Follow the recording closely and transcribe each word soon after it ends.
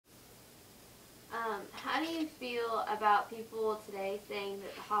How do you feel about people today saying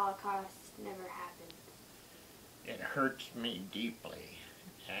that the Holocaust never happened? It hurts me deeply,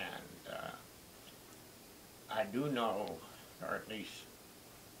 and I do know, or at least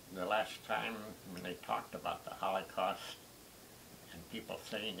the last time when they talked about the Holocaust and people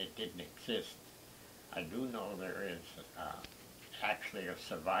saying it didn't exist, I do know there is actually a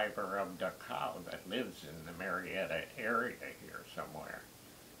survivor of Dachau that lives in the Marietta area here somewhere.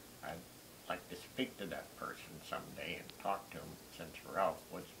 I'd like to speak to that person someday and talk to him, since Ralph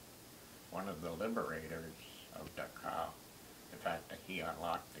was one of the liberators of Dachau. In fact, he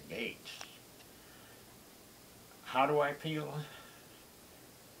unlocked the gates. How do I feel?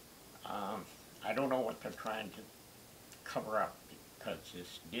 I don't know what they're trying to cover up, because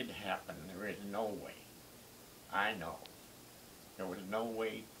this did happen. There is no way. I know. There was no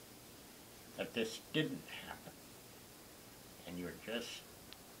way that this didn't happen. And you're just,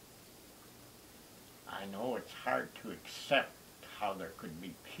 I know it's hard to accept how there could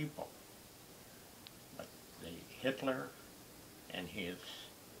be people, but Hitler and his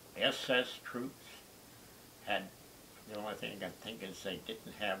SS troops had, the only thing I think is they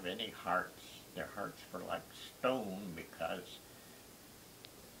didn't have any hearts. Their hearts were like stone, because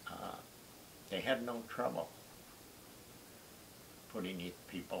they had no trouble putting these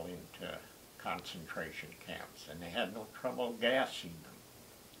people into concentration camps, and they had no trouble gassing them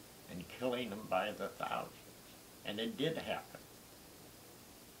and killing them by the thousands. And it did happen.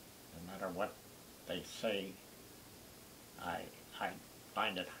 No matter what they say, I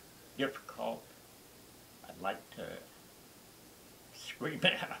find it difficult. I'd like to scream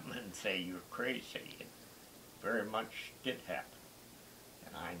at them and say, you're crazy. It very much did happen.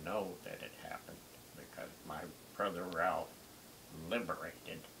 And I know that it happened, because my brother Ralph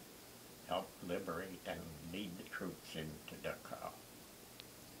helped liberate and lead the troops into Dachau.